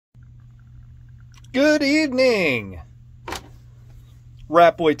Good evening!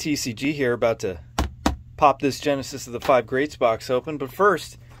 Ratboy TCG here, about to pop this Genesis of the 5 Greats box open. But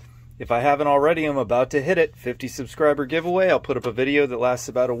first, if I haven't already, I'm about to hit it. 50 subscriber giveaway. I'll put up a video that lasts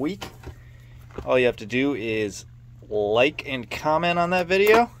about a week. All you have to do is like and comment on that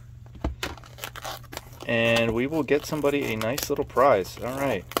video, and we will get somebody a nice little prize.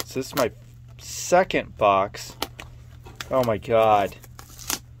 Alright, so this is my second box. Oh my god.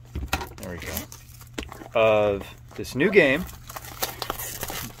 There we go. Of this new game.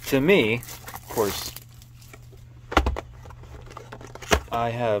 To me, of course,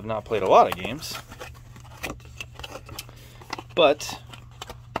 I have not played a lot of games, but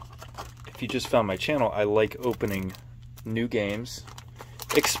if you just found my channel, I like opening new games,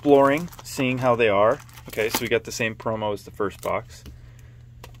 exploring, seeing how they are. Okay, so we got the same promo as the first box.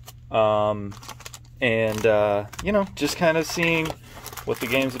 You know, just kind of seeing what the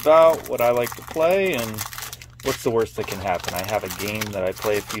game's about, what I like to play, and what's the worst that can happen. I have a game that I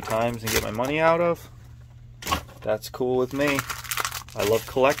play a few times and get my money out of. That's cool with me. I love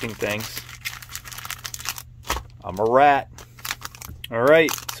collecting things. I'm a rat.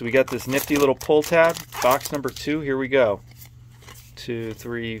 Alright, so we got this nifty little pull tab. Box number 2, here we go. 2,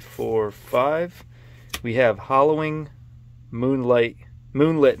 3, 4, 5. We have Howling Moonlit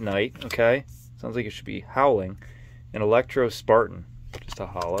Night, okay? Sounds like it should be Howling. And Electro Spartan, just a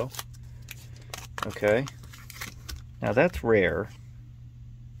holo. Okay. Now that's rare.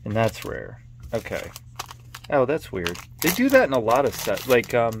 And that's rare. Okay. Oh, that's weird. They do that in a lot of sets.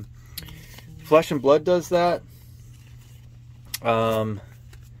 Like, Flesh and Blood does that. Oh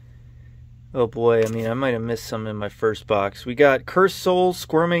boy, I mean, I might have missed some in my first box. We got Cursed Souls,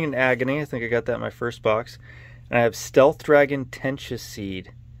 Squirming in Agony. I think I got that in my first box. And I have Stealth Dragon, Tentia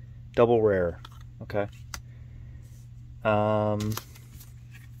Seed. Double rare. Okay.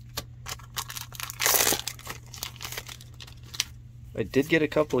 I did get a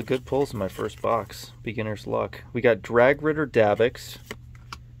couple of good pulls in my first box. Beginner's luck. We got Drag Ritter Davix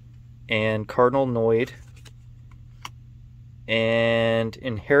and Cardinal Noid and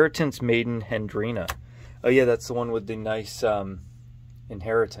Inheritance Maiden Hendrina. Oh yeah, that's the one with the nice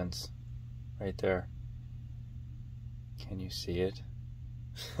inheritance right there. Can you see it?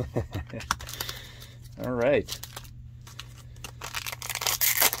 All right.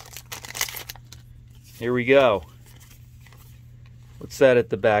 Here we go. What's that at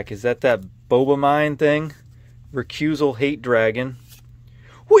the back? Is that Boba Mine thing? Recusal Hate Dragon.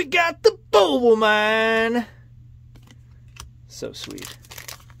 We got the Boba Mine! So sweet.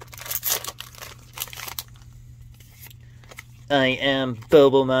 I am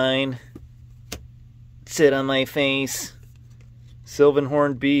Boba Mine. Sit on my face.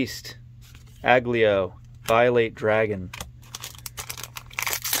 Sylvanhorn Beast. Aglio. Violate Dragon.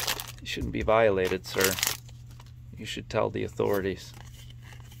 You shouldn't be violated, sir. You should tell the authorities.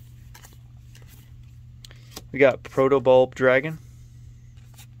 We got Protobulb Dragon.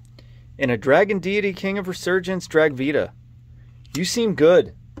 And a Dragon Deity King of Resurgence, Dragvita. You seem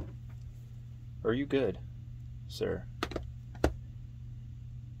good. Are you good, sir?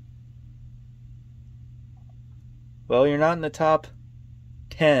 Well, you're not in the top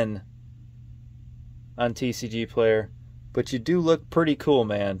 10 on TCG Player, but you do look pretty cool,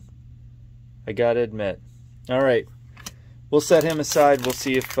 man. I gotta admit. Alright, we'll set him aside. We'll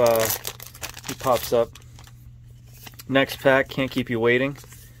see if he pops up. Next pack, can't keep you waiting.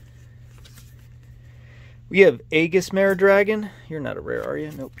 We have Aegis Mare Dragon. You're not a rare, are you?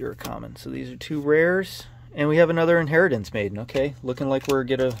 Nope, you're a common. So these are 2 rares. And we have another Inheritance Maiden. Okay, looking like we're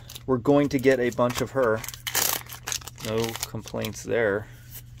going to get a bunch of her. No complaints there.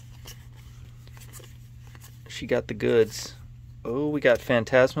 She got the goods. Oh, we got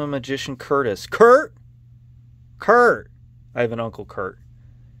Phantasma Magician Curtis. Kurt! I have an Uncle Kurt.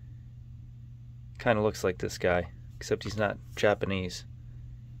 Kind of looks like this guy, except he's not Japanese.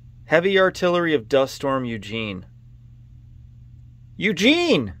 Heavy Artillery of Duststorm Eugene.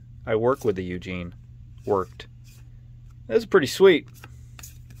 Eugene! I work with the Eugene. Worked. That's pretty sweet.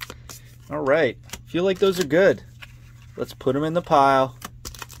 Alright. Feel like those are good. Let's put them in the pile.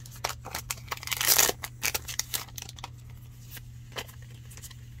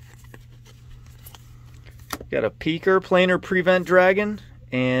 Got a Peeker, Planar Prevent Dragon,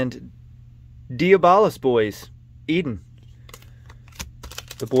 and Diabolus Boys, Eden.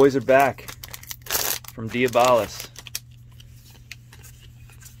 The boys are back from Diabolus.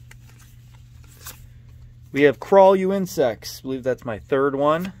 We have Crawl You Insects. I believe that's my 3rd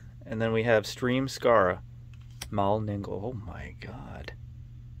one. And then we have Stream Scara. Malningle. Oh my god.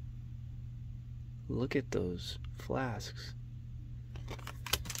 Look at those flasks.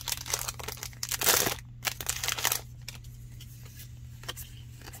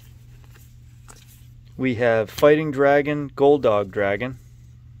 We have Fighting Dragon, Gold Dog Dragon,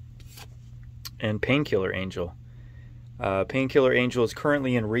 and Painkiller Angel. Painkiller Angel is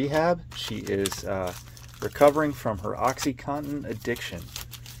currently in rehab. She is recovering from her OxyContin addiction.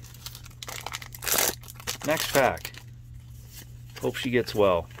 Next pack. Hope she gets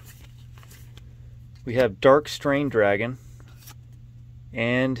well. We have Dark Strain Dragon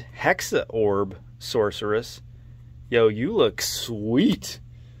and Hexa Orb Sorceress. Yo, you look sweet.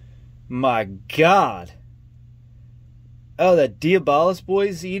 My God. Oh, that Diabolus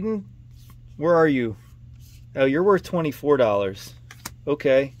boy's eating? Where are you? Oh, you're worth $24.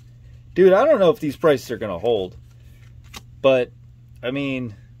 Okay. Dude, I don't know if these prices are going to hold. But, I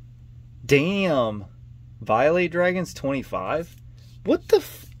mean, damn. Violate Dragon's 25? What the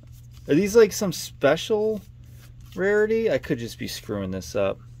f... Are these like some special rarity? I could just be screwing this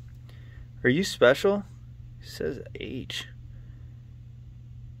up. Are you special? It says H.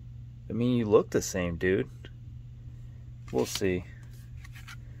 I mean, you look the same, dude. We'll see.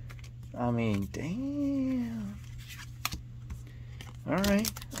 I mean, damn.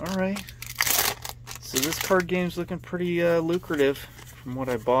 Alright, alright. So this card game's looking pretty lucrative from what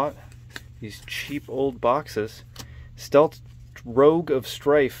I bought. These cheap old boxes. Stealth Rogue of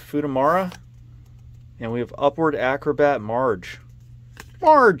Strife, Futamara. And we have Upward Acrobat Marge.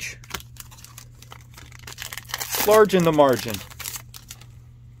 Marge! Large in the margin.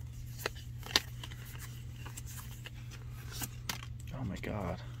 Oh my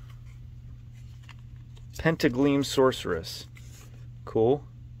God. Pentagleam Sorceress. Cool.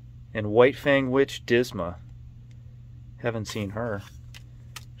 And White Fang Witch Disma. Haven't seen her.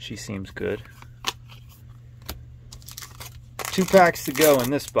 She seems good. 2 packs to go in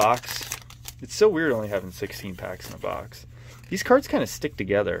this box. It's so weird only having 16 packs in a box. These cards kind of stick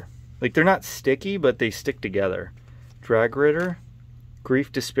together. Like, they're not sticky, but they stick together. Drag Ritter,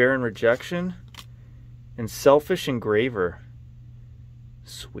 Grief, Despair, and Rejection, and Selfish Engraver.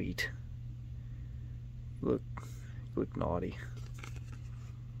 Sweet. You look naughty.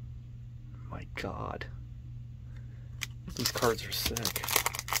 My God. These cards are sick.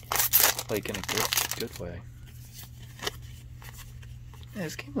 Like, in a good way. Yeah,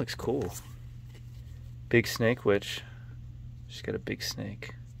 this game looks cool. Big Snake Witch. She's got a big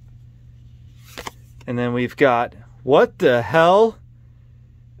snake. And then we've got... What the hell?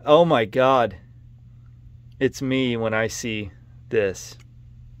 Oh my God. It's me when I see this.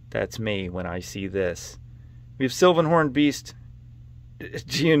 That's me when I see this. We have Sylvanhorn Beast.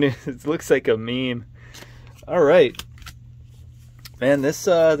 It looks like a meme. Alright. Man, this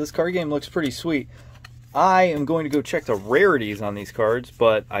card game looks pretty sweet. I am going to go check the rarities on these cards,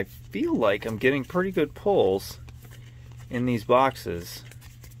 but I feel like I'm getting pretty good pulls in these boxes.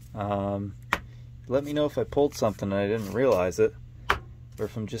 Let me know if I pulled something and I didn't realize it, or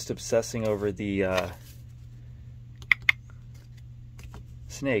if I'm just obsessing over the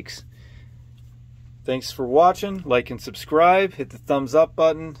snakes. Thanks for watching. Like and subscribe. Hit the thumbs up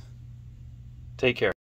button. Take care.